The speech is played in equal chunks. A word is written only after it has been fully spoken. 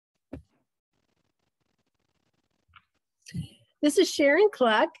This is Sharon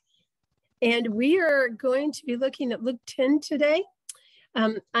Cluck, and we are going to be looking at Luke 10 today.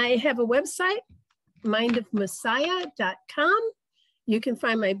 I have a website, mindofmessiah.com. You can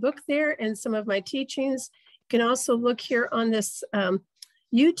find my book there and some of my teachings. You can also look here on this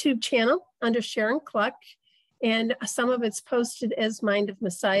YouTube channel under Sharon Cluck, and some of it's posted as Mind of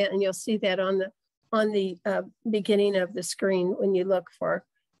Messiah, and you'll see that on the beginning of the screen when you look for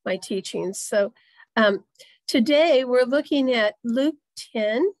my teachings. So today we're looking at Luke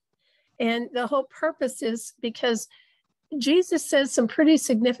 10, and the whole purpose is because Jesus says some pretty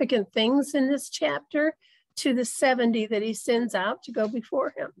significant things in this chapter to the 70 that he sends out to go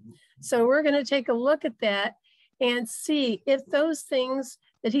before him. So we're going to take a look at that and see if those things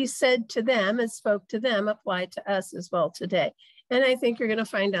that he said to them and spoke to them apply to us as well today. And I think you're going to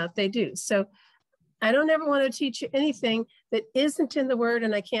find out they do. So I don't ever want to teach you anything that isn't in the word,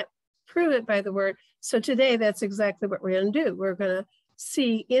 and I can't prove it by the word. So today, that's exactly what we're going to do. We're going to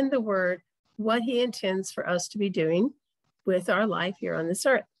see in the word what he intends for us to be doing with our life here on this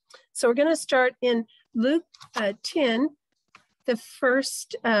earth. So we're going to start in Luke 10, the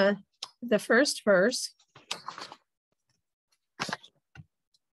first verse.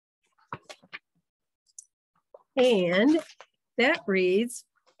 And that reads,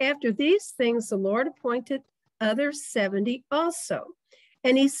 "After these things, the Lord appointed other 70 also,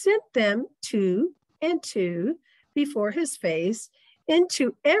 and he sent them two and two before his face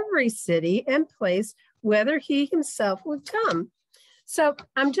into every city and place whither he himself would come." So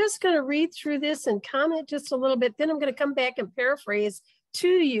I'm just going to read through this and comment just a little bit. Then I'm going to come back and paraphrase to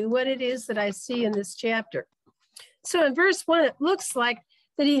you what it is that I see in this chapter. So in verse 1, it looks like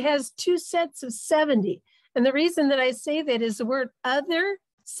that he has two sets of 70. And the reason that I say that is the word other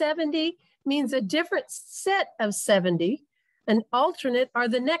 70 means a different set of 70. An alternate are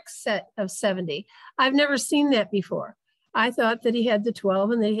the next set of 70. I've never seen that before. I thought that he had the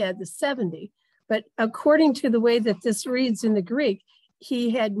 12 and that he had the 70. But according to the way that this reads in the Greek,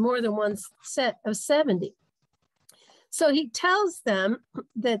 he had more than one set of 70. So he tells them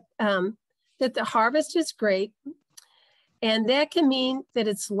that, that the harvest is great, and that can mean that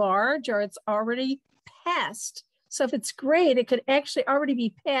it's large or it's already past. So if it's great, it could actually already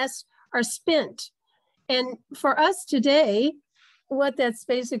be past or spent. And for us today, what that's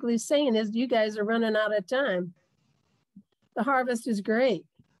basically saying is you guys are running out of time. The harvest is great.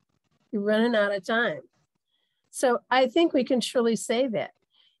 You're running out of time. So I think we can truly say that.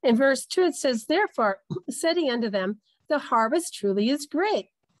 In verse 2, it says, "Therefore, said he unto them, the harvest truly is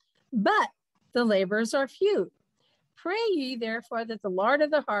great, but the laborers are few. Pray ye therefore that the Lord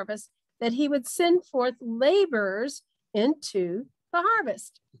of the harvest, that he would send forth laborers into the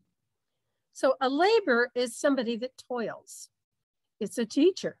harvest." So a laborer is somebody that toils. It's a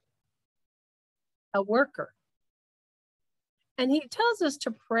teacher, a worker. And he tells us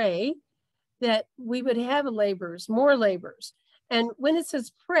to pray that we would have laborers, more laborers. And when it says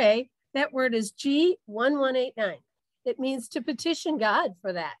pray, that word is G1189. It means to petition God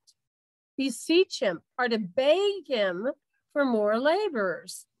for that. Beseech him or to beg him for more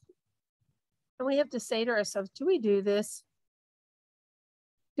laborers. And we have to say to ourselves, do we do this?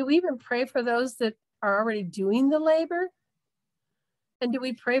 Do we even pray for those that are already doing the labor? And do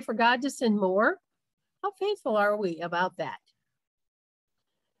we pray for God to send more? How faithful are we about that?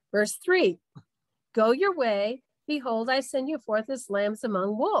 Verse 3, "Go your way, behold, I send you forth as lambs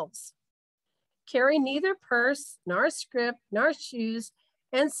among wolves. Carry neither purse, nor scrip, nor shoes,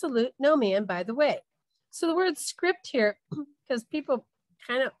 and salute no man by the way." So the word script here, because people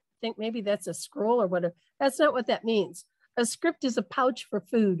kind of think maybe that's a scroll or whatever. That's not what that means. A script is a pouch for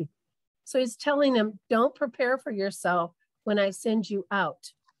food. So he's telling them, don't prepare for yourself when I send you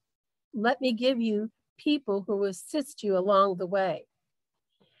out. Let me give you people who will assist you along the way.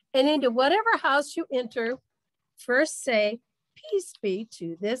 "And into whatever house you enter, first say, peace be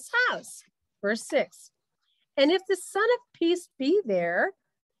to this house." Verse 6, "And if the Son of Peace be there,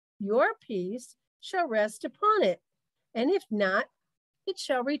 your peace shall rest upon it. And if not, it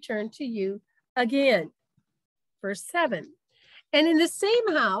shall return to you again." Verse 7, "And in the same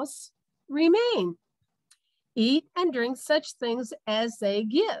house remain. Eat and drink such things as they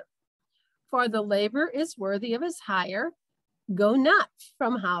give. For the labor is worthy of his hire. Go not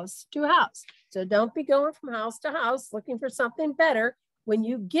from house to house." So don't be going from house to house looking for something better. When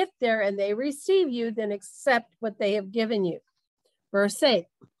you get there and they receive you, then accept what they have given you. Verse 8,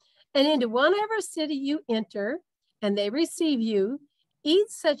 "And into whatever city you enter, and they receive you,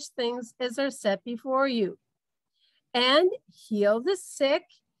 eat such things as are set before you, and heal the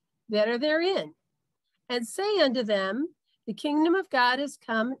sick that are therein, and say unto them, the kingdom of God is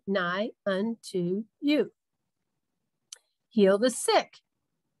come nigh unto you." heal the sick.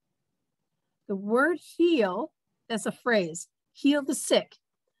 The word heal, that's a phrase, heal the sick.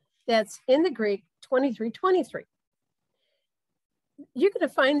 That's in the Greek 23:23. You're going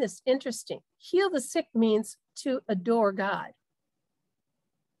to find this interesting. Heal the sick means to adore God.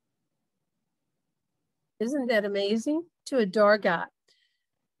 Isn't that amazing? To adore God.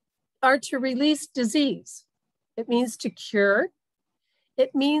 Or to release disease. It means to cure.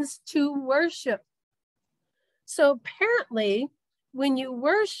 It means to worship. So apparently, when you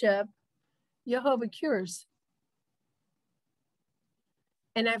worship, Jehovah cures.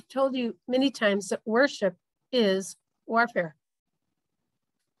 And I've told you many times that worship is warfare.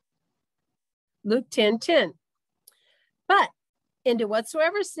 Luke 10:10. But into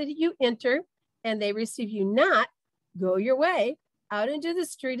whatsoever city you enter, and they receive you not, go your way out into the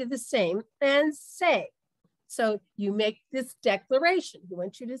street of the same and say. So you make this declaration. He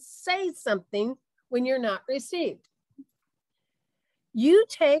wants you to say something when you're not received. You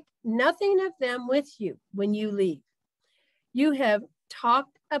take nothing of them with you when you leave. You have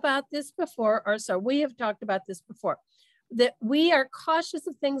talked about this before, or so we have talked about this before, that we are cautious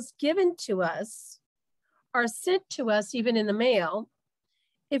of things given to us or sent to us even in the mail.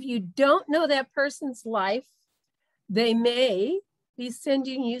 If you don't know that person's life, they may be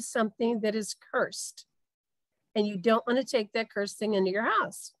sending you something that is cursed, and you don't want to take that cursed thing into your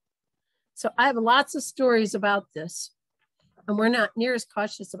house. So I have lots of stories about this, and we're not near as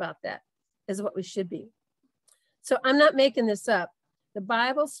cautious about that as what we should be. So I'm not making this up. The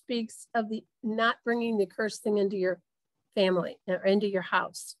Bible speaks of the not bringing the cursed thing into your family or into your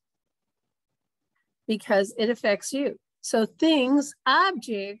house because it affects you. So things,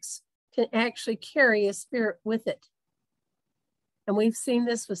 objects can actually carry a spirit with it. And we've seen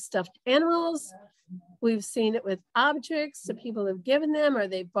this with stuffed animals. We've seen it with objects that people have given them or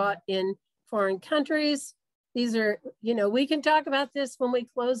they bought in foreign countries. These are, you know, we can talk about this when we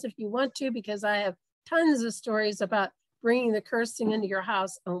close if you want to, because I have tons of stories about bringing the cursing into your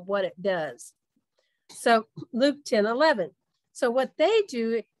house and what it does. So Luke 10:11. So what they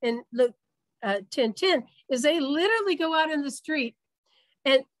do in Luke 10:10 is they literally go out in the street.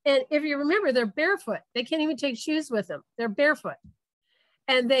 And if you remember, they're barefoot. They can't even take shoes with them. They're barefoot.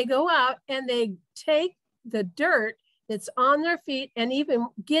 And they go out and they take the dirt that's on their feet and even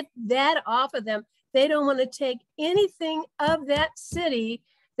get that off of them. They don't want to take anything of that city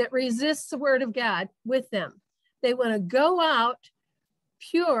that resists the word of God with them. They want to go out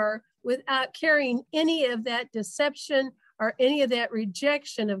pure without carrying any of that deception or any of that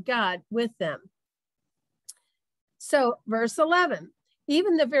rejection of God with them. So verse 11,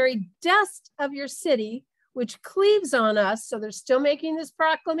 even the very dust of your city, which cleaves on us, so they're still making this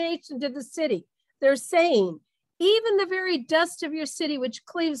proclamation to the city. They're saying, even the very dust of your city, which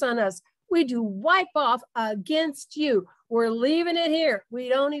cleaves on us, we do wipe off against you. We're leaving it here. We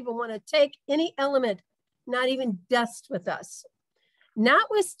don't even want to take any element, not even dust with us.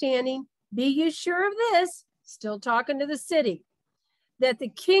 Notwithstanding, be you sure of this, still talking to the city, that the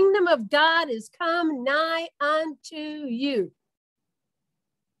kingdom of God is come nigh unto you.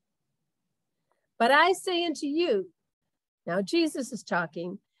 But I say unto you, now Jesus is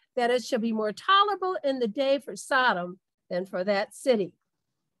talking, that it shall be more tolerable in the day for Sodom than for that city.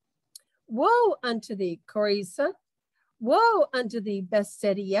 Woe unto thee, Chorazin! Woe unto thee,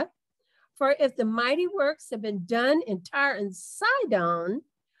 Bethsaida! For if the mighty works have been done in Tyre and Sidon,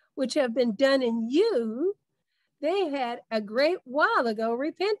 which have been done in you, they had a great while ago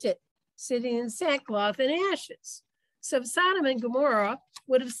repented, sitting in sackcloth and ashes. So if Sodom and Gomorrah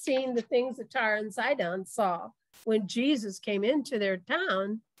would have seen the things that Tyre and Sidon saw when Jesus came into their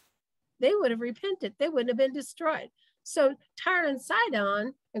town, they would have repented. They wouldn't have been destroyed. So Tyre and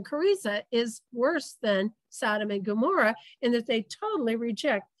Sidon and Chorazin is worse than Sodom and Gomorrah in that they totally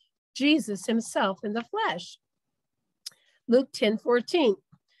reject Jesus himself in the flesh. Luke 10:14.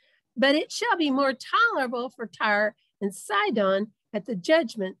 But it shall be more tolerable for Tyre and Sidon at the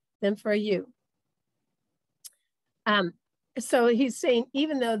judgment than for you. So he's saying,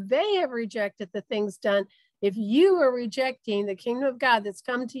 even though they have rejected the things done, if you are rejecting the kingdom of God that's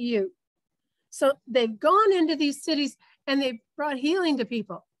come to you, so they've gone into these cities and they've brought healing to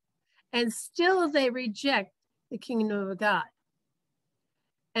people, and still they reject the kingdom of God.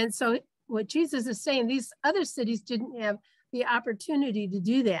 And so what Jesus is saying, these other cities didn't have the opportunity to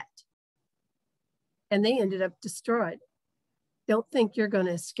do that. And they ended up destroyed. Don't think you're going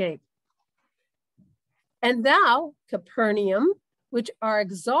to escape. And thou, Capernaum, which are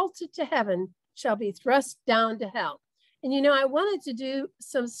exalted to heaven, shall be thrust down to hell. And you know, I wanted to do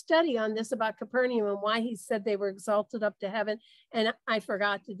some study on this about Capernaum and why he said they were exalted up to heaven, and I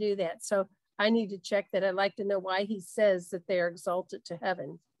forgot to do that. So I need to check that. I'd like to know why he says that they are exalted to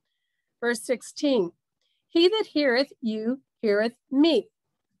heaven. Verse 16, he that heareth you heareth me.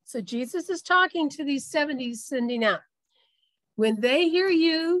 So Jesus is talking to these 70 sending out. When they hear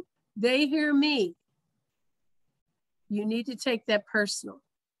you, they hear me. You need to take that personal.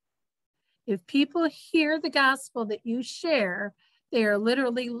 If people hear the gospel that you share, they are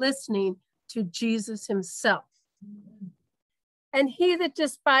literally listening to Jesus himself. And he that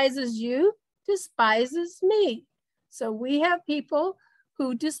despises you despises me. So we have people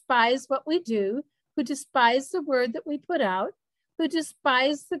who despise what we do, who despise the word that we put out, who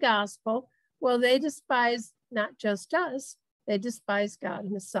despise the gospel. Well, they despise not just us, they despise God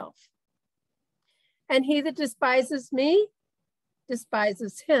himself. And he that despises me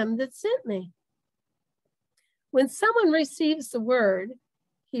despises him that sent me. When someone receives the word,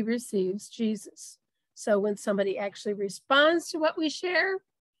 he receives Jesus. So when somebody actually responds to what we share,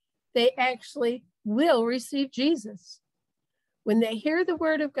 they actually will receive Jesus. When they hear the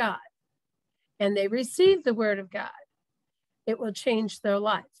word of God and they receive the word of God, it will change their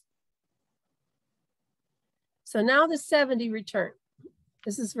life. So now the 70 return.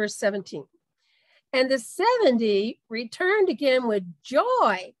 This is verse 17. And the 70 returned again with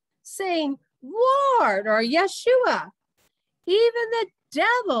joy, saying, Lord, or Yeshua, even the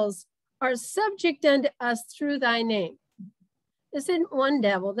devils are subject unto us through thy name. This isn't one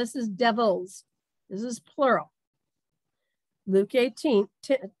devil, this is devils. This is plural. Luke 10,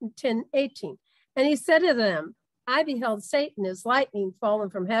 18. And he said to them, I beheld Satan as lightning fallen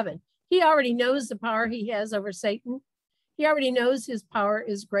from heaven. He already knows the power he has over Satan. He already knows his power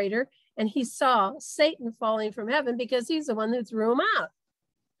is greater. And he saw Satan falling from heaven because he's the one who threw him out.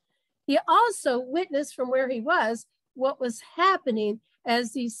 He also witnessed from where he was what was happening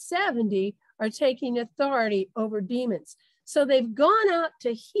as these 70 are taking authority over demons. So they've gone out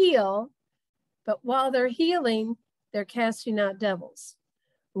to heal, but while they're healing, they're casting out devils.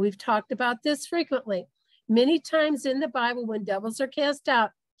 We've talked about this frequently. Many times in the Bible, when devils are cast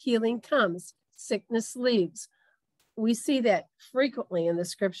out, healing comes, sickness leaves. We see that frequently in the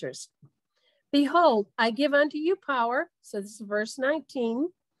scriptures. Behold, I give unto you power. So this is verse 19.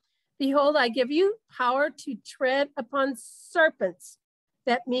 Behold, I give you power to tread upon serpents.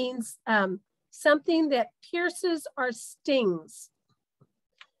 That means something that pierces or stings.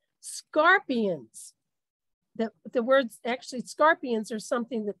 Scorpions. The words, actually, scorpions are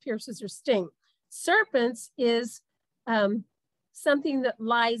something that pierces or sting. Serpents is something that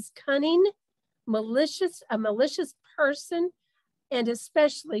lies cunning, malicious, a malicious person, and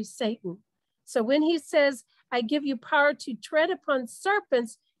especially Satan. So when he says, I give you power to tread upon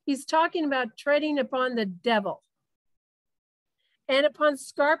serpents, he's talking about treading upon the devil and upon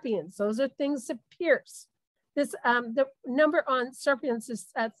scorpions. Those are things that pierce. This the number on serpents is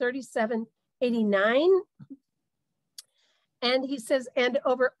 3789. And he says, and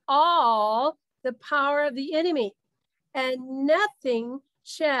over all the power of the enemy, and nothing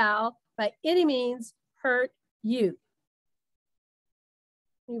shall by any means hurt you.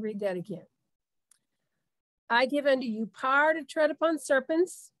 Let me read that again. I give unto you power to tread upon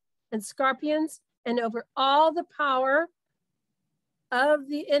serpents and scorpions and over all the power of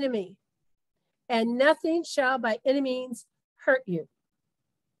the enemy, and nothing shall by any means hurt you.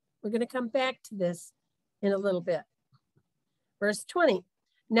 We're going to come back to this in a little bit. Verse 20,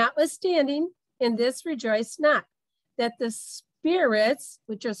 notwithstanding in this rejoice not, that the spirits,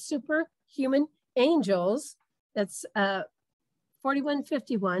 which are superhuman angels, that's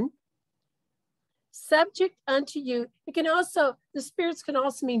 4151, subject unto you. It can also, the spirits can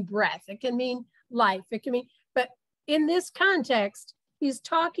also mean breath. It can mean life. It can mean, but in this context, he's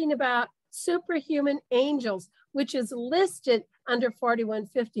talking about superhuman angels, which is listed under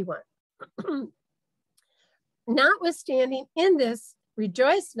 4151. Notwithstanding in this,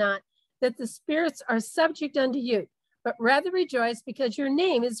 rejoice not that the spirits are subject unto you, but rather rejoice because your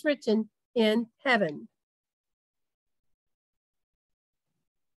name is written in heaven.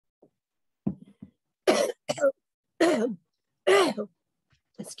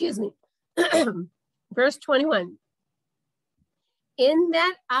 Excuse me. Verse 21. In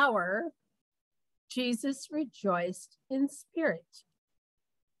that hour, Jesus rejoiced in spirit.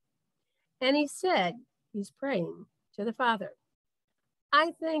 And he said, he's praying to the Father,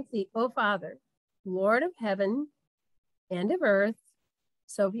 I thank thee, O Father, Lord of heaven and of earth.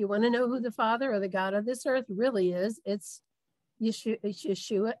 So if you want to know who the Father or the God of this earth really is, it's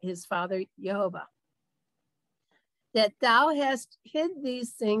Yeshua, his Father, Jehovah. That thou hast hid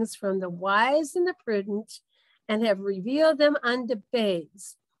these things from the wise and the prudent and have revealed them unto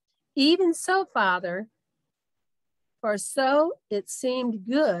babes. Even so, Father, for so it seemed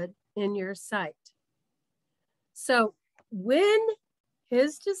good in your sight. So when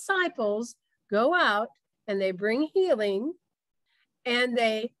his disciples go out and they bring healing and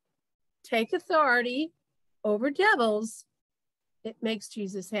they take authority over devils, it makes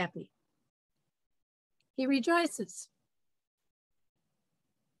Jesus happy. He rejoices.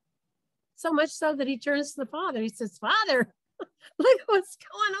 So much so that he turns to the Father. He says, Father, look what's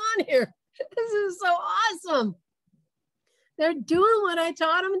going on here. This is so awesome. They're doing what I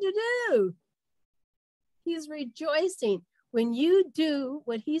taught them to do. He's rejoicing. When you do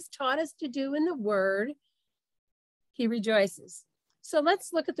what he's taught us to do in the word, he rejoices. So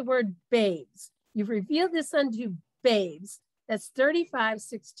let's look at the word babes. You've revealed this unto babes. That's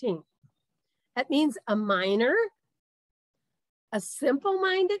 35:16. That means a minor, a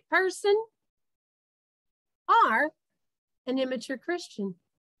simple-minded person, or an immature Christian.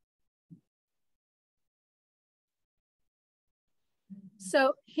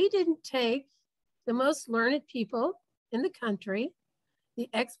 So he didn't take the most learned people in the country, the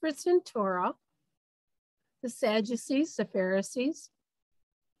experts in Torah, the Sadducees, the Pharisees.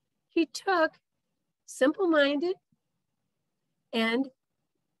 He took simple-minded and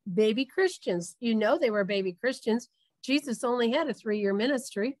baby Christians. You know they were baby Christians. Jesus only had a 3-year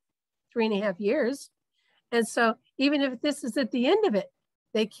ministry, 3.5 years. And so even if this is at the end of it,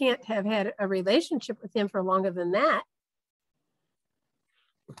 they can't have had a relationship with him for longer than that.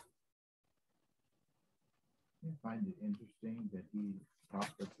 I find it interesting that he taught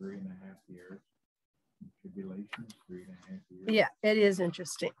for 3.5 years. Tribulation, 3.5 years. Yeah, it is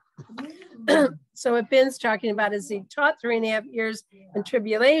interesting. So what Ben's talking about is he taught 3.5 years in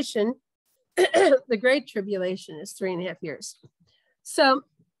tribulation. The Great Tribulation is 3.5 years. So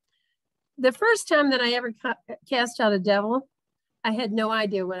the first time that I ever cast out a devil, I had no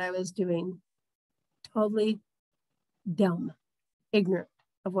idea what I was doing. Totally dumb, ignorant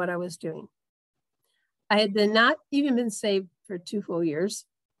of what I was doing. I had not even been saved for 2 full years,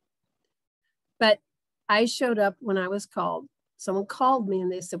 but I showed up when I was called. Someone called me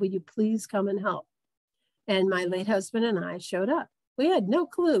and they said, will you please come and help? And my late husband and I showed up. We had no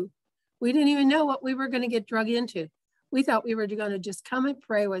clue. We didn't even know what we were going to get drug into. We thought we were going to just come and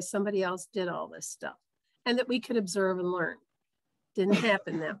pray while somebody else did all this stuff and that we could observe and learn. Didn't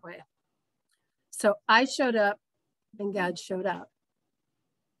happen that way. So I showed up and God showed up.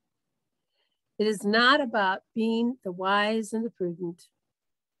 It is not about being the wise and the prudent.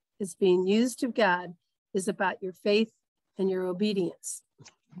 It's being used of God. Is about your faith and your obedience.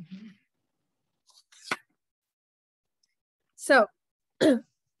 So I'm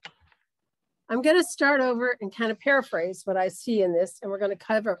going to start over and kind of paraphrase what I see in this, and we're going to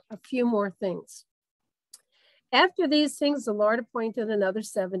cover a few more things. After these things, the Lord appointed another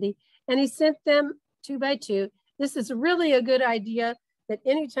 70, and he sent them 2 by 2. This is really a good idea that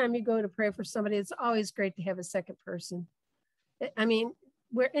anytime you go to pray for somebody, it's always great to have a second person. I mean,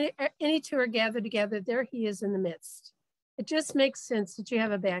 where any 2 are gathered together, there he is in the midst. It just makes sense that you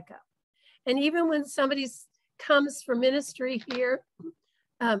have a backup. And even when somebody comes for ministry here,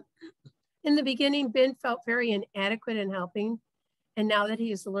 in the beginning, Ben felt very inadequate in helping. And now that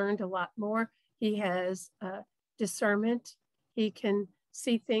he has learned a lot more, he has discernment. He can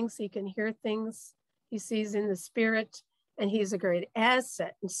see things, he can hear things. He sees in the spirit, and he's a great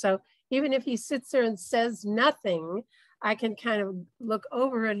asset. And so even if he sits there and says nothing, I can kind of look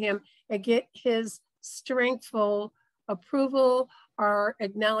over at him and get his strengthful approval or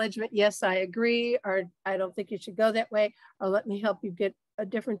acknowledgement. Yes, I agree, or I don't think you should go that way, or let me help you get a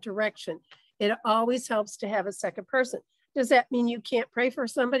different direction. It always helps to have a second person. Does that mean you can't pray for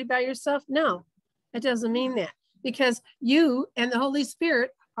somebody by yourself? No, it doesn't mean that, because you and the Holy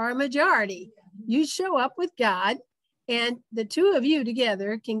Spirit are a majority. You show up with God, and the 2 of you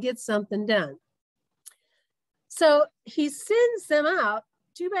together can get something done. So he sends them out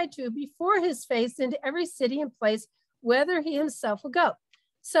 2 by 2 before his face into every city and place, whether he himself will go.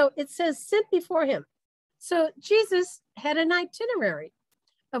 So it says sent before him. So Jesus had an itinerary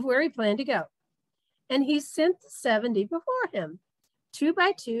of where he planned to go. And he sent the 70 before him, 2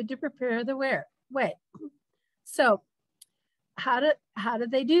 by 2, to prepare the way. So how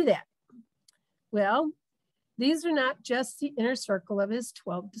did they do that? Well, these are not just the inner circle of his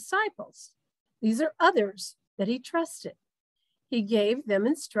 12 disciples. These are others that he trusted. He gave them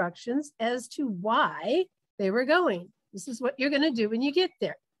instructions as to why they were going. This is what you're going to do when you get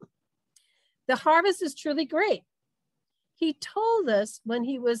there. The harvest is truly great. He told us when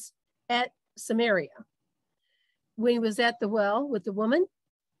he was at Samaria, when he was at the well with the woman,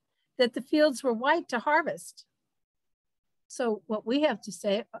 that the fields were white to harvest. So what we have to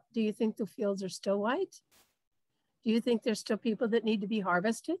say, do you think the fields are still white? Do you think there's still people that need to be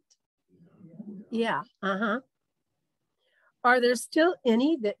harvested? Yeah. Are there still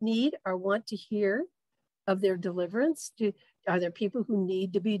any that need or want to hear of their deliverance? Are there people who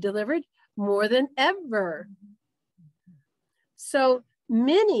need to be delivered more than ever? So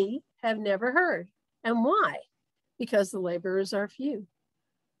many have never heard. And why? Because the laborers are few.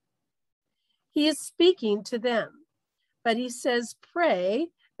 He is speaking to them, but he says, pray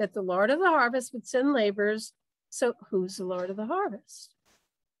that the Lord of the harvest would send laborers. So who's the Lord of the harvest?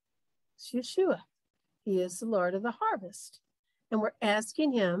 It's Yeshua. He is the Lord of the harvest. And we're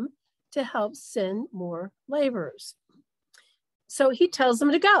asking him to help send more laborers. So he tells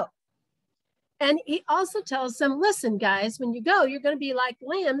them to go. And he also tells them, listen, guys, when you go, you're going to be like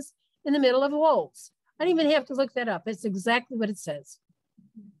lambs in the middle of wolves. I don't even have to look that up. It's exactly what it says.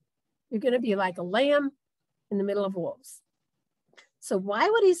 You're going to be like a lamb in the middle of wolves. So why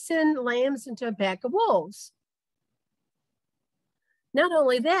would he send lambs into a pack of wolves? Not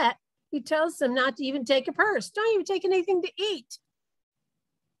only that, he tells them not to even take a purse. Don't even take anything to eat.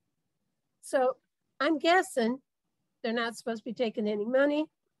 So I'm guessing they're not supposed to be taking any money,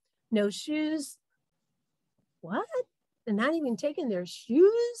 no shoes. What? They're not even taking their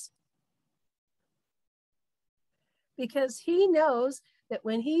shoes? Because he knows that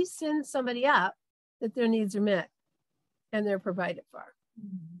when he sends somebody out, that their needs are met and they're provided for.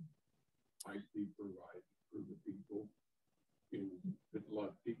 Might be provided for the people that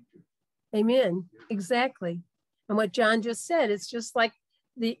love teachers. Amen. Exactly. And what John just said, it's just like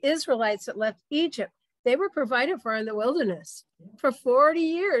the Israelites that left Egypt. They were provided for in the wilderness for 40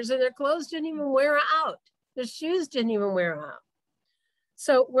 years and their clothes didn't even wear out. Their shoes didn't even wear out.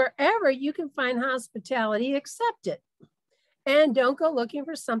 So wherever you can find hospitality, accept it. And don't go looking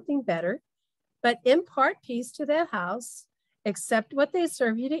for something better, but impart peace to that house, accept what they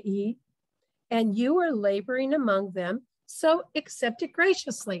serve you to eat, and you are laboring among them, so accept it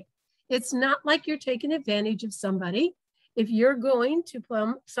graciously. It's not like you're taking advantage of somebody. If you're going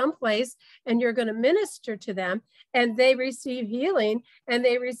to some place and you're going to minister to them and they receive healing and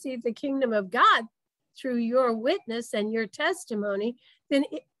they receive the kingdom of God through your witness and your testimony, then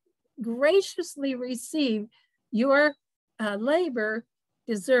graciously receive your labor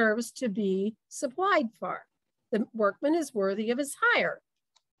deserves to be supplied for. The workman is worthy of his hire.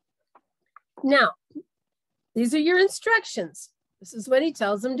 Now, these are your instructions. This is what he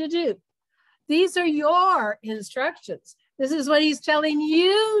tells them to do. These are your instructions. This is what he's telling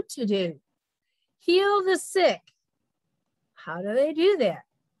you to do. Heal the sick. How do they do that?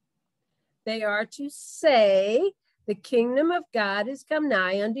 They are to say, the kingdom of God has come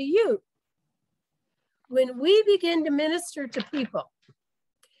nigh unto you. When we begin to minister to people,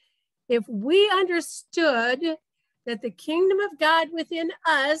 if we understood that the kingdom of God within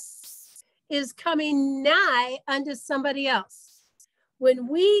us is coming nigh unto somebody else, when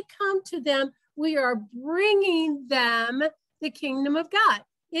we come to them, we are bringing them the kingdom of God.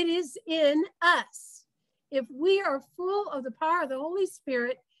 It is in us. If we are full of the power of the Holy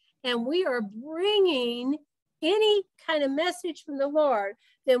Spirit and we are bringing any kind of message from the Lord,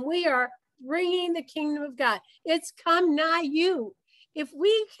 then we are bringing the kingdom of God. It's come nigh you. If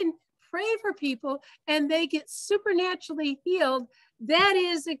we can pray for people and they get supernaturally healed, that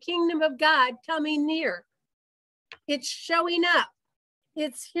is the kingdom of God coming near. It's showing up.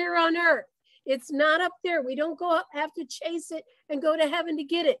 It's here on earth. It's not up there. We don't go up, have to chase it and go to heaven to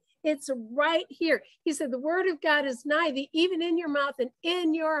get it. It's right here. He said, the word of God is nigh thee, even in your mouth and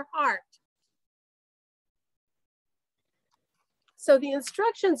in your heart. So the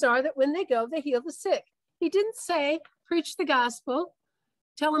instructions are that when they go, they heal the sick. He didn't say, preach the gospel,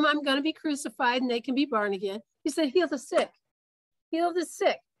 tell them I'm going to be crucified and they can be born again. He said, heal the sick. Heal the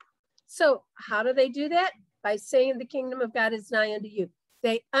sick. So how do they do that? By saying the kingdom of God is nigh unto you.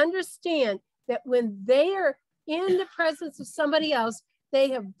 They understand that when they are in the presence of somebody else,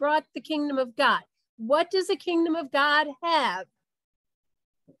 they have brought the kingdom of God. What does the kingdom of God have?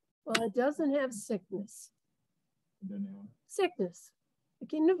 Well, it doesn't have sickness. Sickness. The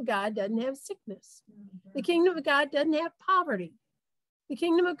kingdom of God doesn't have sickness. The kingdom of God doesn't have poverty. The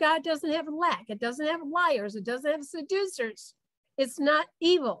kingdom of God doesn't have lack. It doesn't have liars. It doesn't have seducers. It's not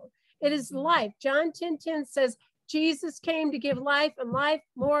evil. It is life. John 10:10 says, Jesus came to give life and life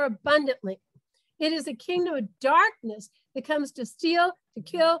more abundantly. It is a kingdom of darkness that comes to steal, to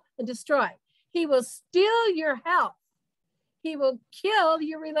kill, and destroy. He will steal your health. He will kill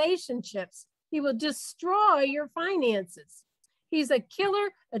your relationships. He will destroy your finances. He's a killer,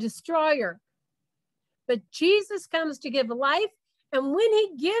 a destroyer. But Jesus comes to give life. And when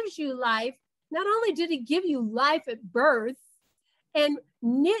he gives you life, not only did he give you life at birth and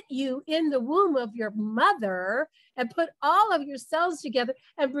knit you in the womb of your mother and put all of your cells together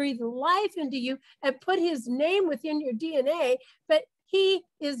and breathe life into you and put his name within your DNA, but he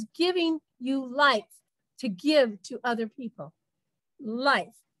is giving you life to give to other people.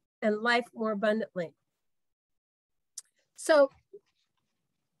 Life, and life more abundantly. So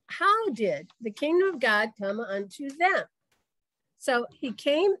how did the kingdom of God come unto them? So it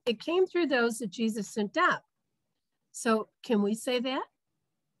came through those that Jesus sent out. So can we say that?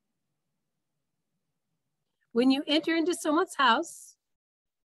 When you enter into someone's house,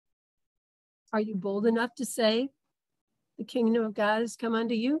 are you bold enough to say, the kingdom of God has come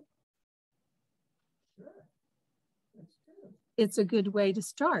unto you? Sure. That's true. It's a good way to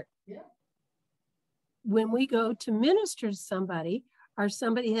start. Yeah. When we go to minister to somebody, or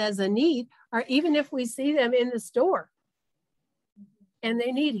somebody has a need, or even if we see them in the store and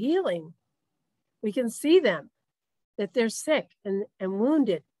they need healing, we can see them that they're sick and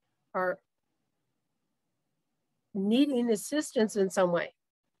wounded or needing assistance in some way.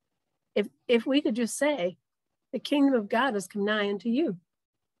 If we could just say, the kingdom of God has come nigh unto you.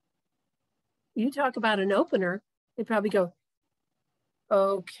 You talk about an opener, they probably go,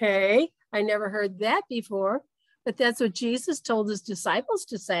 okay, I never heard that before, but that's what Jesus told his disciples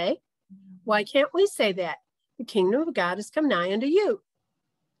to say. Why can't we say that? The kingdom of God has come nigh unto you.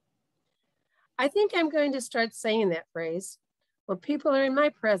 I think I'm going to start saying that phrase. When people are in my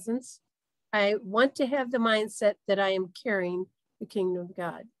presence, I want to have the mindset that I am carrying the kingdom of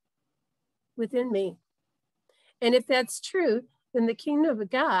God within me. And if that's true, then the kingdom of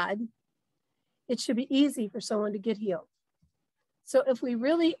God, it should be easy for someone to get healed. So if we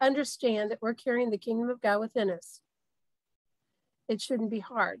really understand that we're carrying the kingdom of God within us, it shouldn't be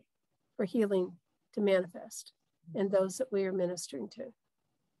hard for healing to manifest in those that we are ministering to.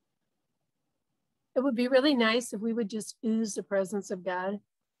 It would be really nice if we would just ooze the presence of God,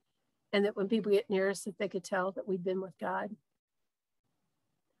 and that when people get near us, that they could tell that we've been with God.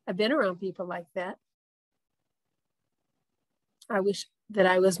 I've been around people like that. I wish that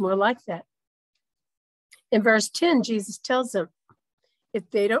I was more like that. In verse 10, Jesus tells them, if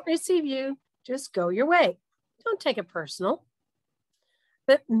they don't receive you, just go your way. Don't take it personal,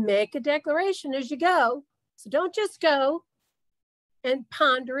 but make a declaration as you go. So don't just go and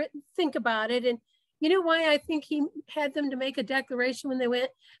ponder it and think about it. And you know why I think he had them to make a declaration when they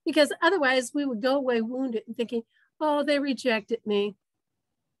went? Because otherwise we would go away wounded and thinking, oh, they rejected me.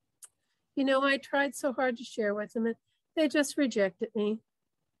 You know, I tried so hard to share with them and they just rejected me.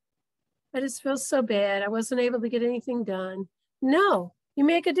 I just feel so bad. I wasn't able to get anything done. No, you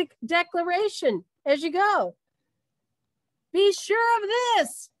make a declaration as you go. Be sure of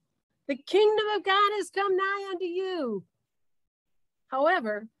this. The kingdom of God has come nigh unto you.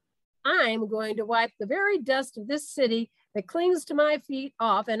 However, I'm going to wipe the very dust of this city that clings to my feet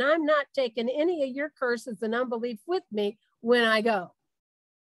off, and I'm not taking any of your curses and unbelief with me when I go.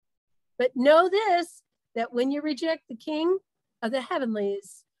 But know this, that when you reject the King of the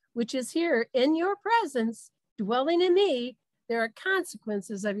heavenlies, which is here in your presence, dwelling in me, there are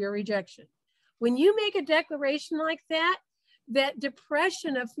consequences of your rejection. When you make a declaration like that, that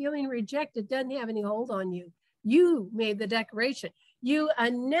depression of feeling rejected doesn't have any hold on you. You made the declaration. You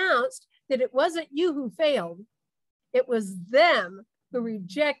announced that it wasn't you who failed. It was them who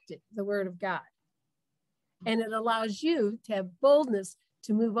rejected the word of God. And it allows you to have boldness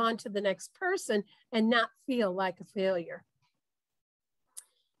to move on to the next person and not feel like a failure.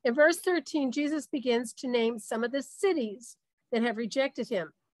 In verse 13, Jesus begins to name some of the cities that have rejected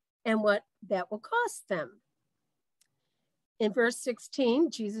him and what that will cost them. In verse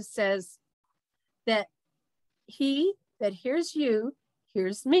 16, Jesus says that he that hears you,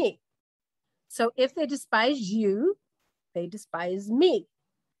 hears me. So if they despise you, they despise me.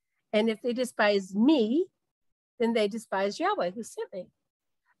 And if they despise me, then they despise Yahweh who sent me.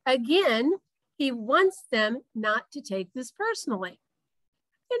 Again, he wants them not to take this personally.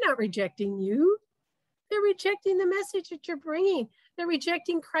 They're not rejecting you. They're rejecting the message that you're bringing. They're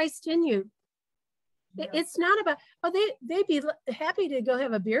rejecting Christ in you. Yeah. It's not about, oh, they'd be happy to go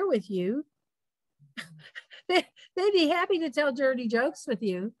have a beer with you. They'd be happy to tell dirty jokes with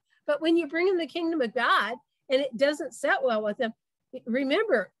you. But when you bring in the kingdom of God and it doesn't set well with them,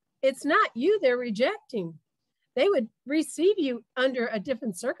 remember, it's not you they're rejecting. They would receive you under a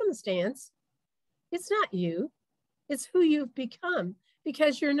different circumstance. It's not you. It's who you've become,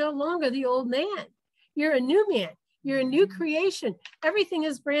 because you're no longer the old man. You're a new man. You're a new creation. Everything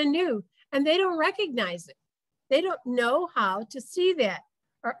is brand new, and they don't recognize it. They don't know how to see that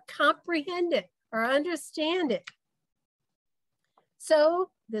or comprehend it or understand it. So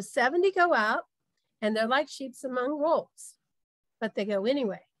the 70 go out, and they're like sheep among wolves. but they go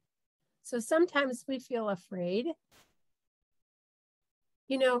anyway. So sometimes we feel afraid.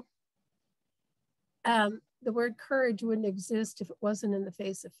 You know, the word courage wouldn't exist if it wasn't in the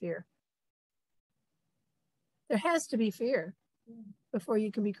face of fear. There has to be fear before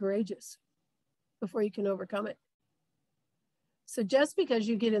you can be courageous, before you can overcome it. So just because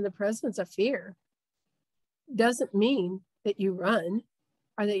you get in the presence of fear doesn't mean that you run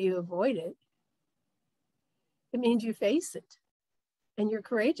or that you avoid it. It means you face it and you're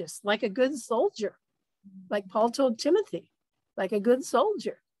courageous, like a good soldier, like Paul told Timothy, like a good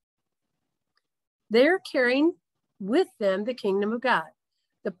soldier. They're carrying with them the kingdom of God.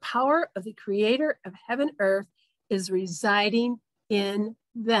 The power of the creator of heaven and earth is residing in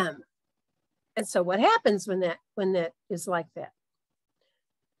them. And so what happens when that is like that?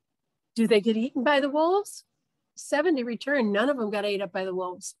 Do they get eaten by the wolves? 70 returned. None of them got ate up by the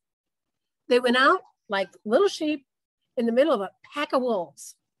wolves. They went out like little sheep in the middle of a pack of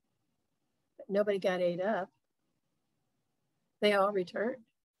wolves. But nobody got ate up. They all returned.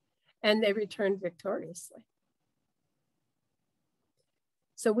 And they returned victoriously.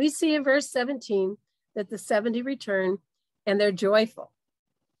 So we see in verse 17 that the 70 return and they're joyful.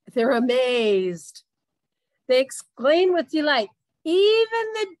 They're amazed. They exclaim with delight, even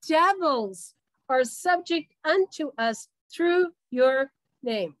the devils are subject unto us through your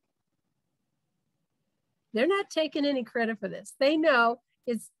name. They're not taking any credit for this. They know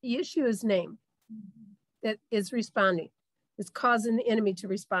it's Yeshua's name that is responding. It's causing the enemy to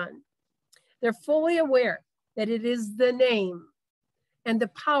respond. They're fully aware that it is the name and the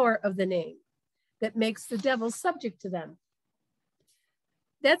power of the name that makes the devil subject to them.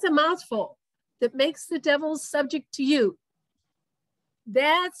 That's a mouthful. That makes the devil subject to you.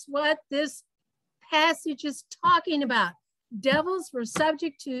 That's what this passage is talking about. Devils were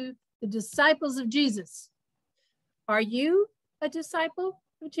subject to the disciples of Jesus. Are you a disciple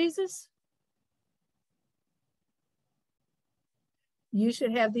of Jesus? You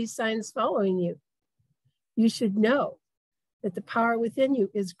should have these signs following you. You should know that the power within you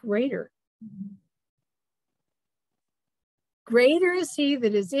is greater. Greater is he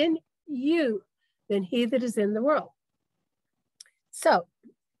that is in you than he that is in the world. So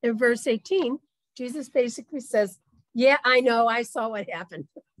in verse 18, Jesus basically says, yeah, I know, I saw what happened.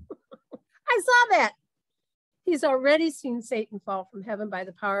 I saw that. He's already seen Satan fall from heaven by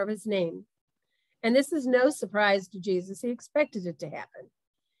the power of his name. And this is no surprise to Jesus. He expected it to happen.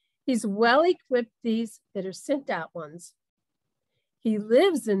 He's well equipped these that are sent out ones. He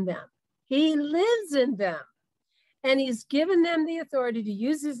lives in them. He lives in them. And he's given them the authority to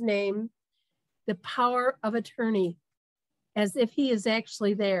use his name, the power of attorney, as if he is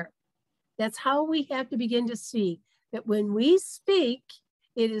actually there. That's how we have to begin to see that when we speak,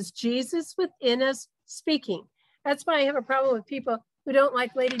 it is Jesus within us speaking. That's why I have a problem with people who don't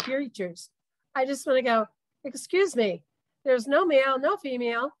like lady preachers. I just want to go, excuse me, there's no male, no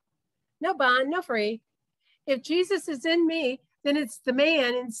female, no bond, no free. If Jesus is in me, then it's the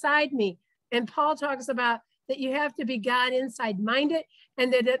man inside me. And Paul talks about that you have to be God inside minded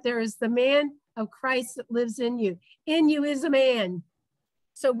and that there is the man of Christ that lives in you. In you is a man.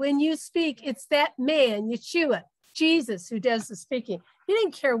 So when you speak, it's that man, Yeshua, Jesus, who does the speaking. He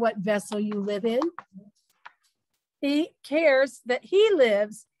didn't care what vessel you live in. He cares that he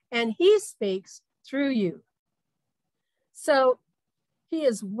lives and he speaks through you. So he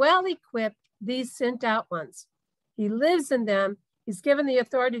is well equipped, these sent out ones. He lives in them. He's given the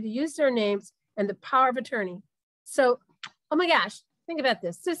authority to use their names and the power of attorney. So, oh my gosh, think about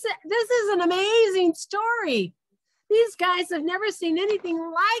this. This is an amazing story. These guys have never seen anything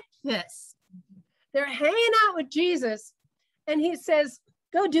like this. They're hanging out with Jesus and he says,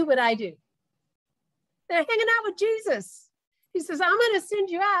 go do what I do. They're hanging out with Jesus. He says, I'm going to send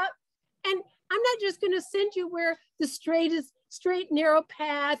you out, and I'm not just going to send you where the straight narrow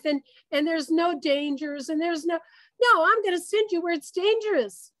path and there's no dangers and there's no, I'm going to send you where it's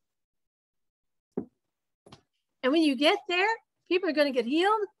dangerous. And when you get there, people are going to get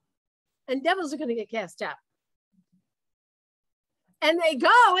healed and devils are going to get cast out. And they go,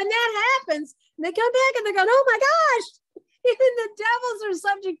 and that happens. And they come back and they go, oh my gosh, even the devils are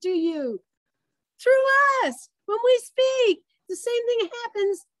subject to you through us. When we speak, the same thing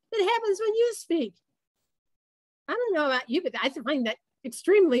happens that happens when you speak. I don't know about you, but I find that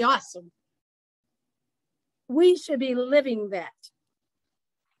extremely awesome. We should be living that.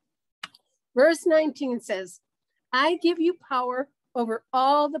 Verse 19 says, I give you power over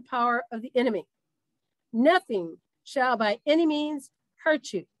all the power of the enemy. Nothing shall by any means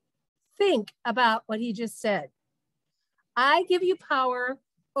hurt you. Think about what he just said. I give you power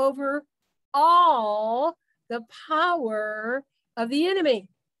over all the power of the enemy.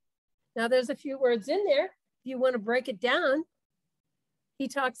 Now there's a few words in there. If you want to break it down, he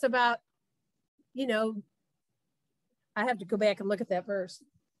talks about, you know, I have to go back and look at that verse.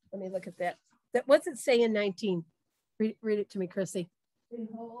 Let me look at that. What's it say in 19? Read it to me, Chrissy.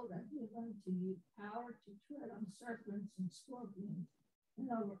 Behold, I give unto you power to tread on serpents and scorpions, and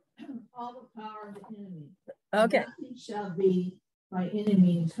over all the power of the enemy. Okay. Nothing shall be by any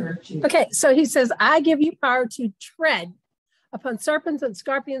means hurt you. Okay, so he says, I give you power to tread upon serpents and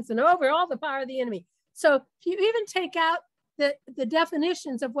scorpions and over all the power of the enemy. So if you even take out the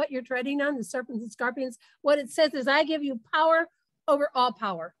definitions of what you're treading on, the serpents and scorpions, what it says is, I give you power over all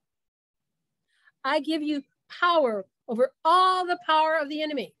power. I give you power over all the power of the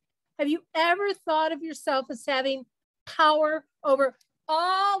enemy. Have you ever thought of yourself as having power over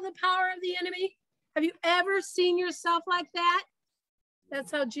all the power of the enemy? Have you ever seen yourself like that?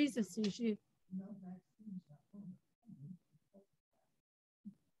 That's how Jesus sees you.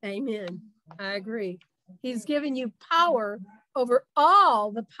 Amen. I agree. He's given you power over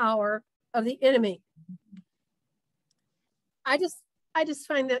all the power of the enemy. I just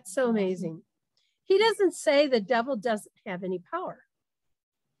find that so amazing. He doesn't say the devil doesn't have any power.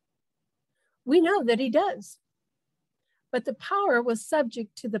 We know that he does. But the power was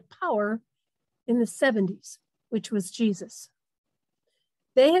subject to the power in the 70s, which was Jesus.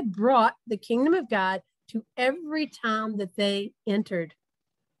 They had brought the kingdom of God to every town that they entered.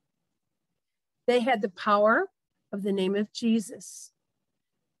 They had the power of the name of Jesus.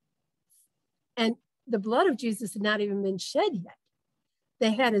 And the blood of Jesus had not even been shed yet.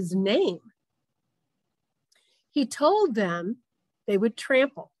 They had his name. He told them they would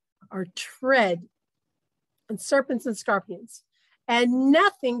trample or tread on serpents and scorpions, and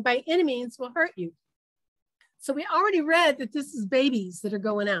nothing by any means will hurt you. So we already read that this is babies that are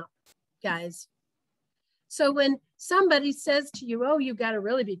going out, guys. So when somebody says to you, oh, you got to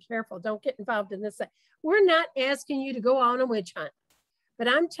really be careful, don't get involved in this, we're not asking you to go on a witch hunt. But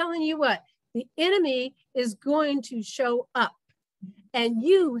I'm telling you what, the enemy is going to show up, and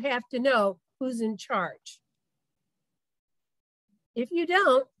you have to know who's in charge. If you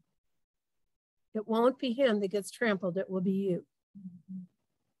don't, it won't be him that gets trampled, it will be you.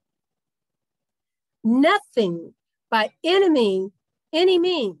 Nothing by any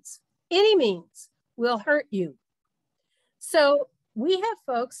means will hurt you. So we have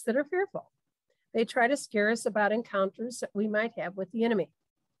folks that are fearful. They try to scare us about encounters that we might have with the enemy.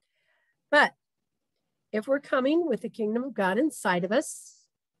 But if we're coming with the kingdom of God inside of us,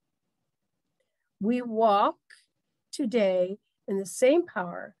 we walk today in the same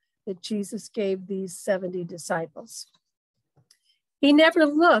power that Jesus gave these 70 disciples. He never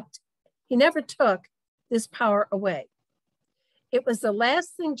took this power away. It was the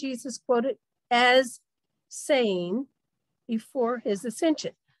last thing Jesus quoted as saying before his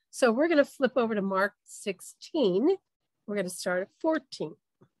ascension. So we're going to flip over to Mark 16. We're going to start at 14.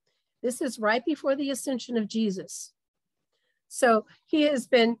 This is right before the ascension of Jesus. So he has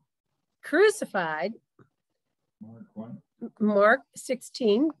been crucified. Mark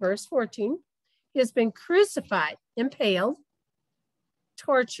 16, verse 14. He has been crucified, impaled,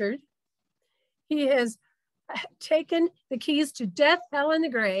 tortured. He has taken the keys to death, hell, and the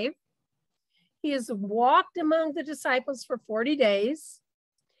grave. He has walked among the disciples for 40 days.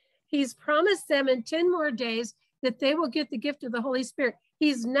 He's promised them in 10 more days that they will get the gift of the Holy Spirit.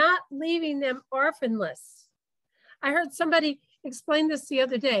 He's not leaving them orphanless. I heard somebody explain this the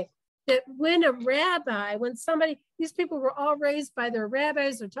other day, that when these people were all raised by their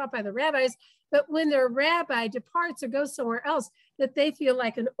rabbis or taught by the rabbis, but when their rabbi departs or goes somewhere else, that they feel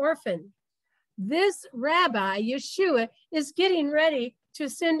like an orphan. This rabbi, Yeshua, is getting ready to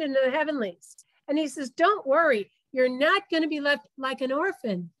ascend into the heavenlies. And he says, don't worry, you're not going to be left like an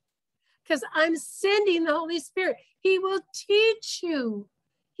orphan, because I'm sending the Holy Spirit. He will teach you.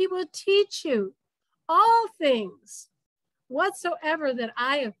 He will teach you all things whatsoever that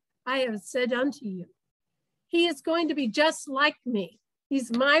I have said unto you. He is going to be just like me.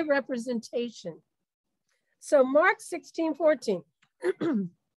 He's my representation. So Mark 16:14.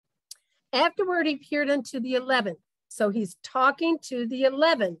 Afterward, he appeared unto the 11. So he's talking to the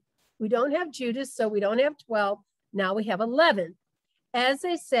 11. We don't have Judas, so we don't have 12. Now we have 11. As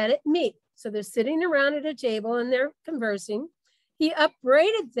they sat at meat. So they're sitting around at a table and they're conversing. He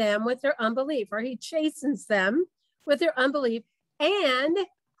upbraided them with their unbelief, or he chastens them with their unbelief and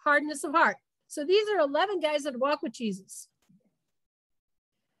hardness of heart. So these are 11 guys that walk with Jesus.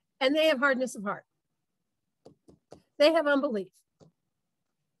 And they have hardness of heart. They have unbelief.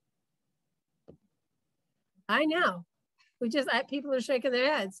 I know. People are shaking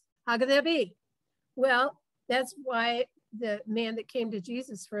their heads. How could that be? Well, that's why the man that came to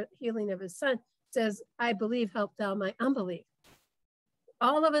Jesus for healing of his son says, I believe, help thou my unbelief.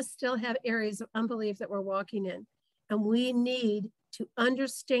 All of us still have areas of unbelief that we're walking in, and we need to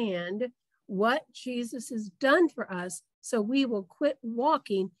understand what Jesus has done for us so we will quit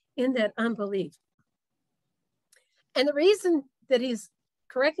walking in that unbelief. And the reason that he's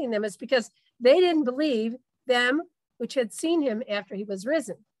correcting them is because they didn't believe them which had seen him after he was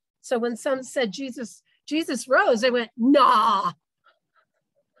risen. So when some said Jesus rose, they went, nah.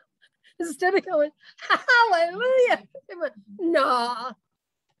 Instead of going, hallelujah, they went, nah.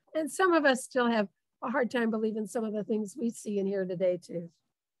 And some of us still have a hard time believing some of the things we see and hear today too.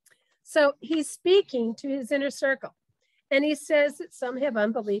 So he's speaking to his inner circle, and he says that some have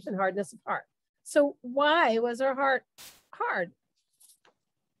unbelief and hardness of heart. So why was our heart hard?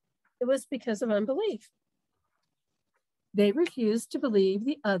 It was because of unbelief. They refused to believe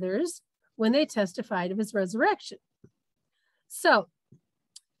the others when they testified of his resurrection. So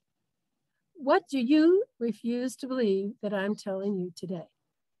what do you refuse to believe that I'm telling you today?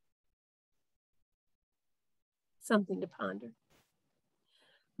 Something to ponder.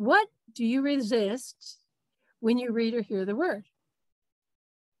 What do you resist when you read or hear the word?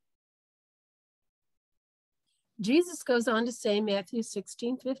 Jesus goes on to say in Matthew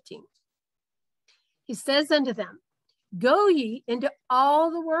 16:15, he says unto them, go ye into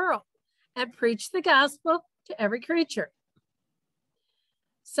all the world and preach the gospel to every creature.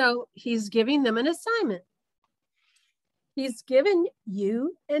 So he's giving them an assignment. He's given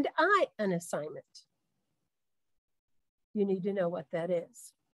you and I an assignment. You need to know what that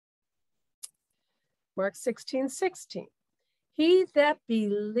is. Mark 16:16. He that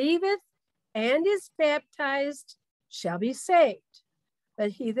believeth and is baptized shall be saved,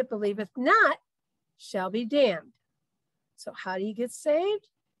 but he that believeth not shall be damned. So how do you get saved?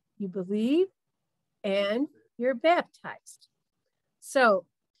 You believe and you're baptized. So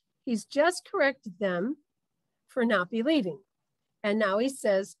he's just corrected them for not believing. And now he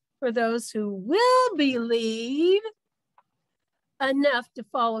says, for those who will believe enough to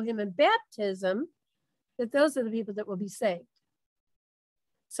follow him in baptism, that those are the people that will be saved.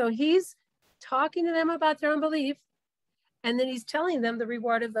 So he's talking to them about their unbelief, and then he's telling them the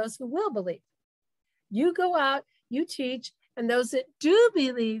reward of those who will believe. You go out, you teach, and those that do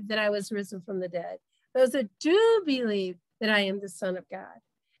believe that I was risen from the dead, those that do believe that I am the Son of God,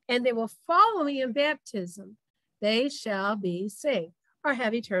 and they will follow me in baptism, they shall be saved or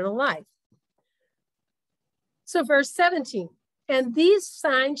have eternal life. So verse 17, and these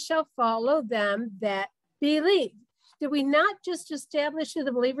signs shall follow them that believe. Did we not just establish who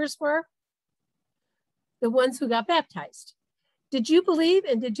the believers were? The ones who got baptized. Did you believe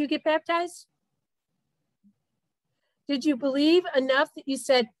and did you get baptized? Did you believe enough that you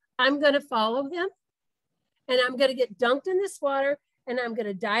said, I'm going to follow him and I'm going to get dunked in this water and I'm going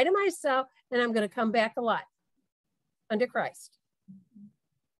to die to myself and I'm going to come back alive under Christ?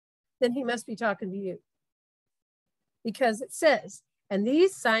 Then he must be talking to you. Because it says, and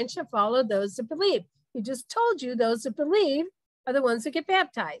these signs shall follow those that believe. He just told you those that believe are the ones that get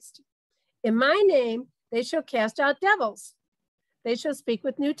baptized. In my name, they shall cast out devils. They shall speak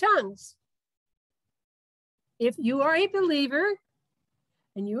with new tongues. If you are a believer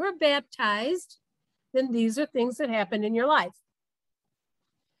and you are baptized, then these are things that happen in your life.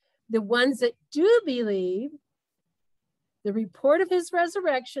 The ones that do believe the report of his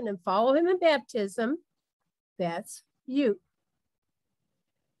resurrection and follow him in baptism, that's you.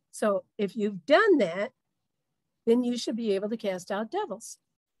 So if you've done that, then you should be able to cast out devils.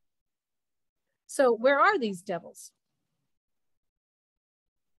 So where are these devils?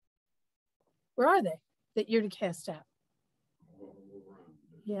 Where are they that you're to cast out?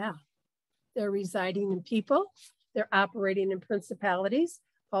 Yeah, they're residing in people. They're operating in principalities.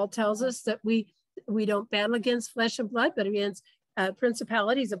 Paul tells us that we don't battle against flesh and blood, but against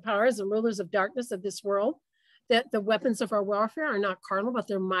principalities and powers and rulers of darkness of this world. That the weapons of our warfare are not carnal, but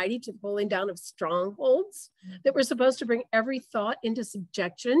they're mighty to the pulling down of strongholds. That we're supposed to bring every thought into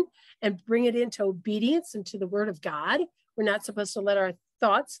subjection and bring it into obedience and to the word of God. We're not supposed to let our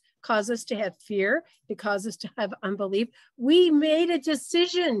thoughts cause us to have fear, to cause us to have unbelief. We made a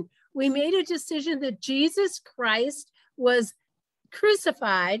decision. We made a decision that Jesus Christ was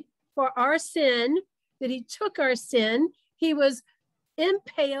crucified for our sin, that he took our sin. He was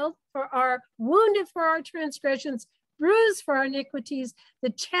impaled for our, wounded for our transgressions, bruised for our iniquities. The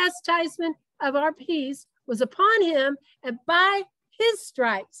chastisement of our peace was upon him, and by his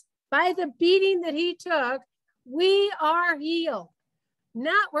stripes, by the beating that he took, we are healed.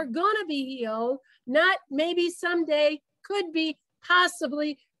 Not we're going to be healed, not maybe someday, could be,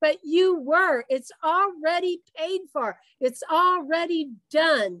 possibly. but you were. It's already paid for. It's already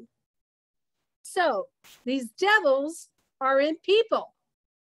done. So these devils are in people.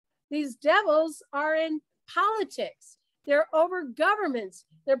 These devils are in politics. They're over governments.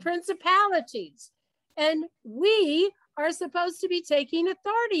 They're principalities. And we are supposed to be taking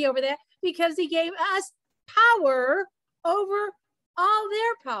authority over that because he gave us power over all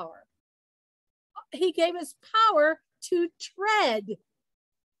their power. He gave us power to tread.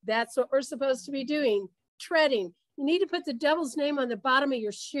 That's what we're supposed to be doing, treading. You need to put the devil's name on the bottom of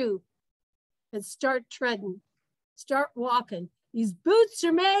your shoe and start treading, start walking. These boots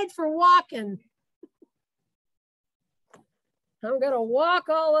are made for walking. I'm going to walk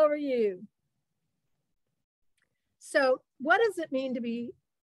all over you. So what does it mean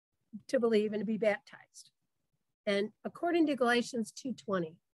to believe and to be baptized? And according to Galatians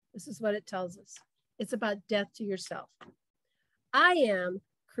 2:20, this is what it tells us. It's about death to yourself. I am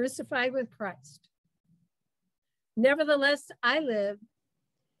crucified with Christ. Nevertheless, I live,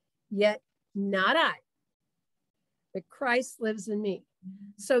 yet not I, but Christ lives in me.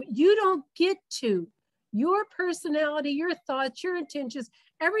 So you don't get to. Your personality, your thoughts, your intentions,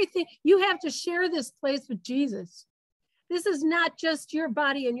 everything, you have to share this place with Jesus. This is not just your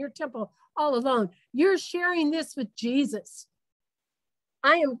body and your temple all alone. You're sharing this with Jesus.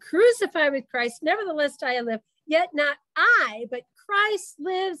 I am crucified with Christ. Nevertheless, I live, yet not I, but Christ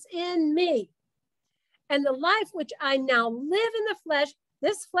lives in me. And the life which I now live in the flesh,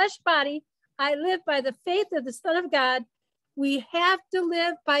 this flesh body, I live by the faith of the Son of God. We have to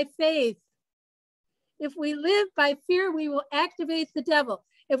live by faith. If we live by fear, we will activate the devil.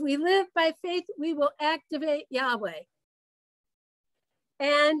 If we live by faith, we will activate Yahweh.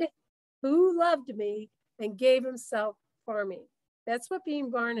 And who loved me and gave himself for me. That's what being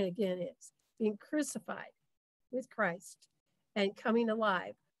born again is, being crucified with Christ and coming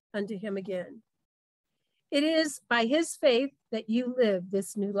alive unto him again. It is by his faith that you live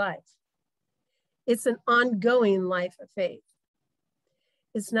this new life. It's an ongoing life of faith.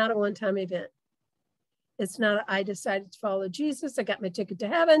 It's not a one-time event. It's not, I decided to follow Jesus. I got my ticket to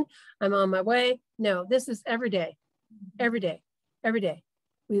heaven. I'm on my way. No, this is every day, every day, every day.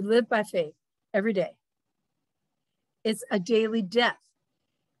 We live by faith every day. It's a daily death.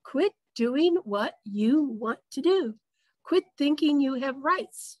 Quit doing what you want to do. Quit thinking you have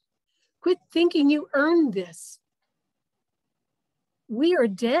rights. Quit thinking you earned this. We are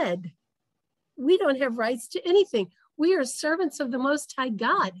dead. We don't have rights to anything. We are servants of the Most High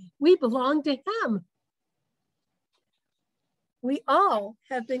God. We belong to him. We all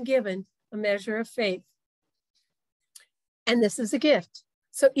have been given a measure of faith. And this is a gift.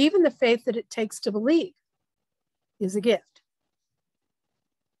 So even the faith that it takes to believe is a gift.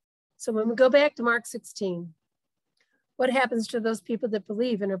 So when we go back to Mark 16, what happens to those people that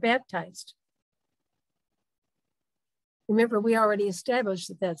believe and are baptized? Remember, we already established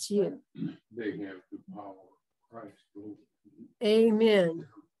that that's you. They have the power of Christ. Amen.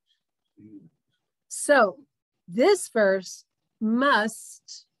 So this verse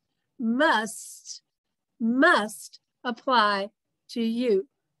must apply to you.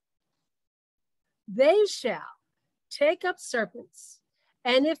 They shall take up serpents,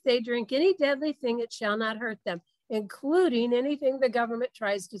 and if they drink any deadly thing, it shall not hurt them, including anything the government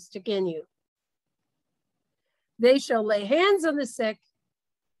tries to stick in you. They shall lay hands on the sick,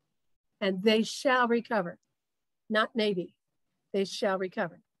 and they shall recover. Not maybe, they shall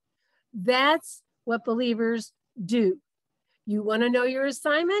recover. That's what believers do. You want to know your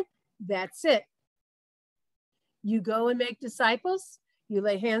assignment? That's it. You go and make disciples. You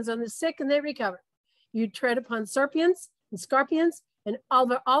lay hands on the sick and they recover. You tread upon serpents and scorpions and all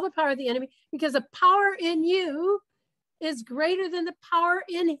the power of the enemy, because the power in you is greater than the power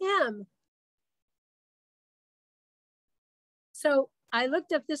in him. So I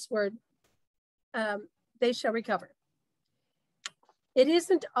looked up this word, they shall recover. It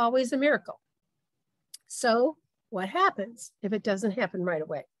isn't always a miracle. So what happens if it doesn't happen right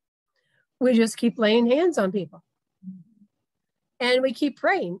away? We just keep laying hands on people. And we keep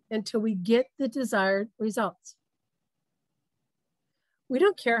praying until we get the desired results. We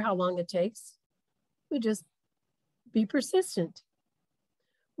don't care how long it takes. We just be persistent.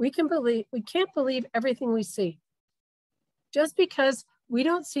 We can't believe everything we see. Just because we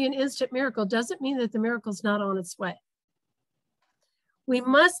don't see an instant miracle doesn't mean that the miracle's not on its way. We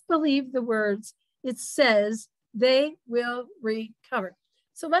must believe the words. It says they will recover.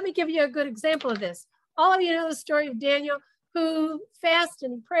 So let me give you a good example of this. All of you know the story of Daniel, who fasts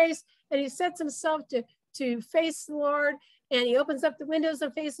and he prays and he sets himself to face the Lord, and he opens up the windows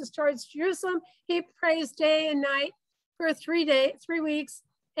and faces towards Jerusalem. He prays day and night for 3 weeks,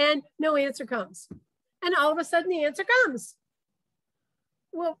 and no answer comes. And all of a sudden the answer comes.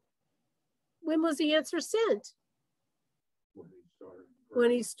 Well, when was the answer sent?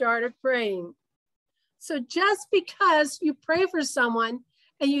 When he started praying. So just because you pray for someone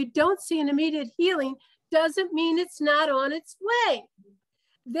and you don't see an immediate healing doesn't mean it's not on its way.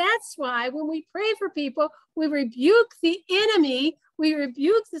 That's why when we pray for people, we rebuke the enemy, we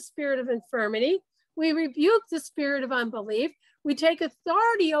rebuke the spirit of infirmity, we rebuke the spirit of unbelief, we take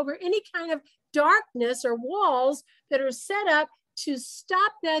authority over any kind of darkness or walls that are set up to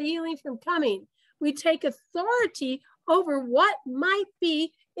stop that healing from coming. We take authority over what might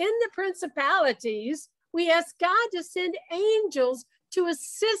be in the principalities. We ask God to send angels to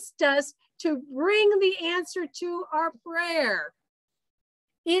assist us to bring the answer to our prayer.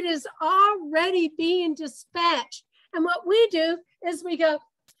 It is already being dispatched. And what we do is we go,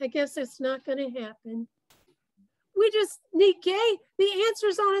 I guess it's not going to happen. We just negate the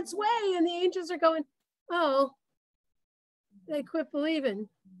answer's on its way, and the angels are going, oh, they quit believing.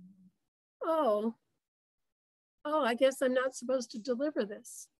 Oh, I guess I'm not supposed to deliver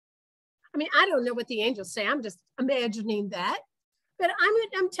this. I mean, I don't know what the angels say. I'm just imagining that. But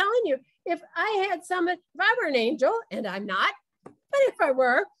I'm telling you, if I had if I were an angel, and I'm not, but if I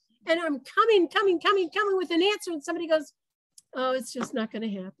were, and I'm coming with an answer, and somebody goes, oh, it's just not going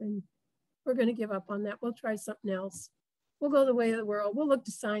to happen. We're going to give up on that. We'll try something else. We'll go the way of the world. We'll look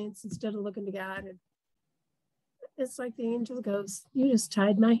to science instead of looking to God. And it's like the angel goes, you just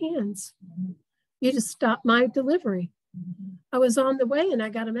tied my hands. You just stopped my delivery. I was on the way and I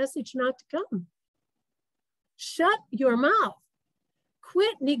got a message not to come. Shut your mouth.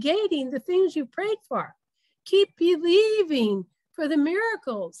 Quit negating the things you prayed for. Keep believing for the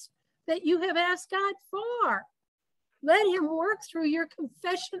miracles that you have asked God for. Let him work through your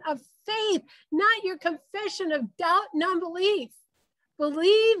confession of faith, not your confession of doubt and unbelief.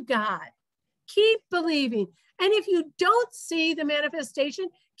 Believe God. Keep believing. And if you don't see the manifestation,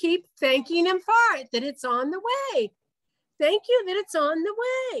 keep thanking him for it, that it's on the way. Thank you that it's on the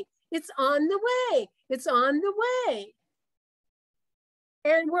way. It's on the way. It's on the way.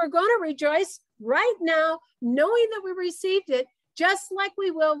 And we're going to rejoice right now, knowing that we received it, just like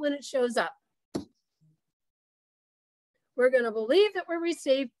we will when it shows up. We're going to believe that we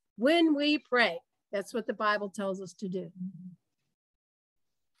received when we pray. That's what the Bible tells us to do.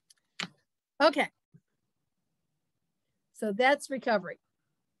 Okay. So that's recovery.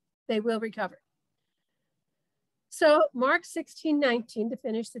 They will recover. So Mark 16:19 to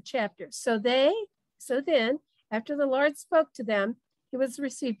finish the chapter. So then, after the Lord spoke to them, he was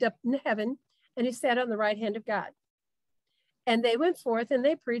received up in heaven, and he sat on the right hand of God. And they went forth and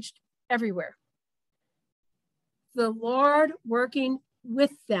they preached everywhere. The Lord working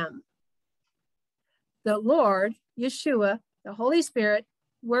with them. The Lord, Yeshua, the Holy Spirit,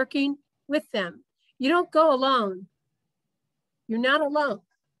 working with them. You don't go alone. You're not alone.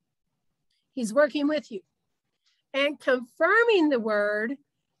 He's working with you and confirming the word.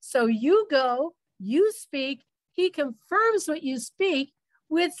 So you go, you speak, he confirms what you speak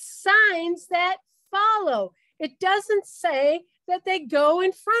with signs that follow. It doesn't say that they go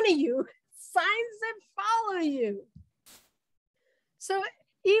in front of you. Signs that follow you. So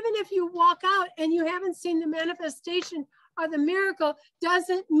even if you walk out and you haven't seen the manifestation or the miracle,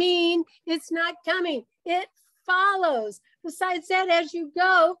 doesn't mean it's not coming. It follows. Besides that, as you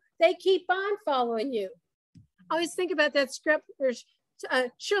go, they keep on following you. I always think about that scripture,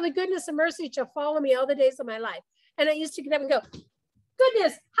 surely goodness and mercy shall follow me all the days of my life. And I used to get up and go,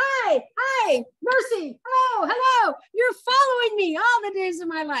 goodness, hi, mercy, oh, hello, you're following me all the days of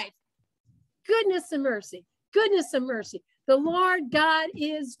my life. Goodness and mercy, goodness and mercy. The Lord God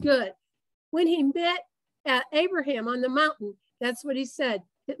is good. When he met Abraham on the mountain, that's what he said.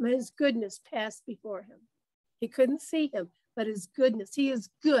 His goodness passed before him. He couldn't see him, but his goodness. He is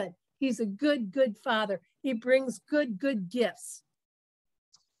good. He's a good, good father. He brings good, good gifts.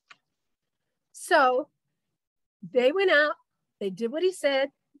 So they went out. They did what he said.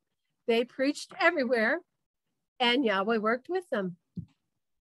 They preached everywhere, and Yahweh worked with them.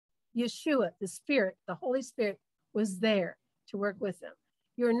 Yeshua, the Spirit, the Holy Spirit, was there to work with them.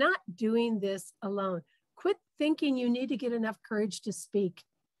 You're not doing this alone. Quit thinking you need to get enough courage to speak.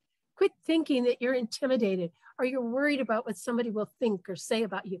 Quit thinking that you're intimidated or you're worried about what somebody will think or say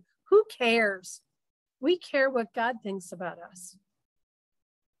about you. Who cares? We care what God thinks about us.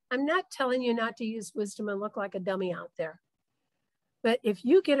 I'm not telling you not to use wisdom and look like a dummy out there. But if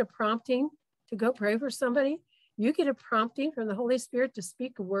you get a prompting to go pray for somebody, you get a prompting from the Holy Spirit to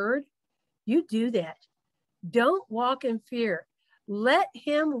speak a word, you do that. Don't walk in fear. Let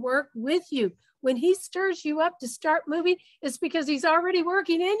him work with you. When he stirs you up to start moving, it's because he's already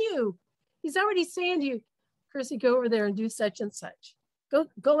working in you. He's already saying to you, Chrissy, go over there and do such and such. Go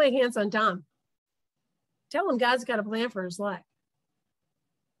lay hands on Dom. Tell him God's got a plan for his life.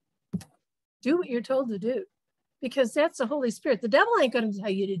 Do what you're told to do, because that's the Holy Spirit. The devil ain't going to tell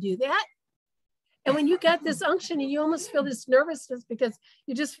you to do that. And when you got this unction and you almost feel this nervousness because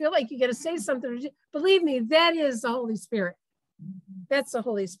you just feel like you got to say something, believe me, that is the Holy Spirit. That's the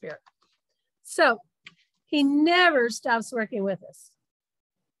Holy Spirit. So he never stops working with us.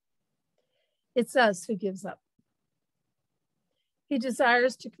 It's us who gives up. He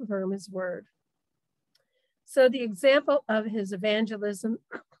desires to confirm his word. So the example of his evangelism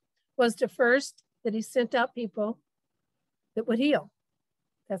was to first that he sent out people that would heal.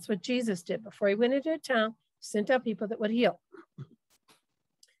 That's what Jesus did. Before he went into a town, he sent out people that would heal.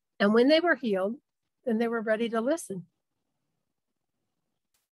 And when they were healed, then they were ready to listen.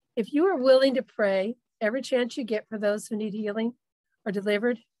 If you are willing to pray every chance you get for those who need healing or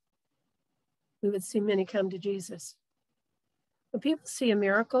delivered, we would see many come to Jesus. When people see a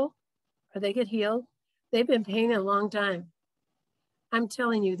miracle or they get healed, they've been paying a long time. I'm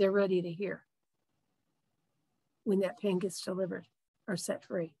telling you, they're ready to hear when that pain gets delivered or set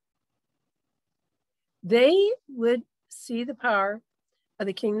free. They would see the power of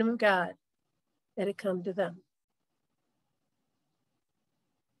the kingdom of God that had come to them.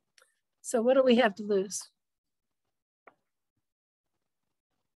 So what do we have to lose?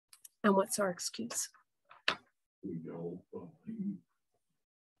 And what's our excuse? We don't believe.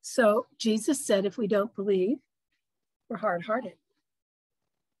 So Jesus said, if we don't believe, we're hard-hearted.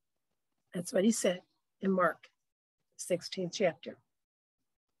 That's what he said in Mark 16th chapter.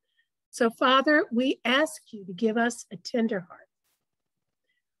 So Father, we ask you to give us a tender heart.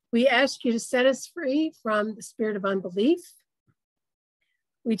 We ask you to set us free from the spirit of unbelief.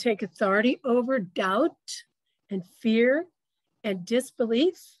 We take authority over doubt and fear and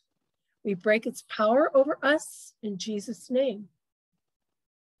disbelief. We break its power over us in Jesus' name.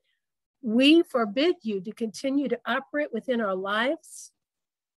 We forbid you to continue to operate within our lives.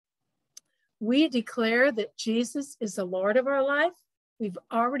 We declare that Jesus is the Lord of our life. We've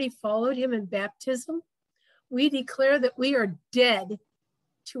already followed him in baptism. We declare that we are dead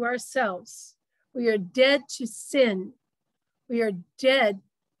to ourselves. We are dead to sin. We are dead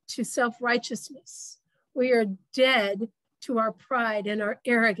to self-righteousness. We are dead to our pride and our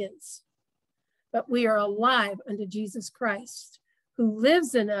arrogance. But we are alive unto Jesus Christ, who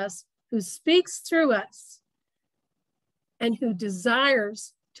lives in us, who speaks through us, and who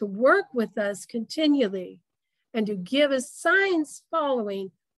desires to work with us continually and to give us signs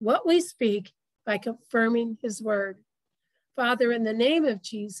following what we speak by confirming his word. Father, in the name of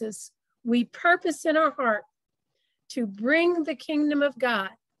Jesus, we purpose in our heart to bring the kingdom of God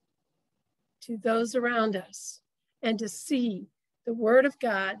to those around us and to see the word of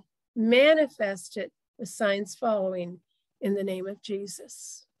God manifested with signs following in the name of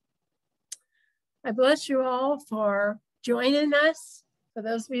Jesus. I bless you all for joining us. For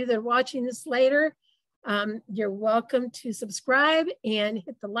those of you that are watching this later, you're welcome to subscribe and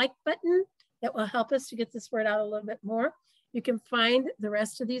hit the like button. That will help us to get this word out a little bit more. You can find the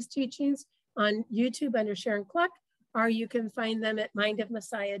rest of these teachings on YouTube under Sharon Cluck, or you can find them at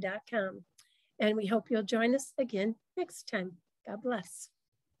mindofmessiah.com. And we hope you'll join us again next time. God bless.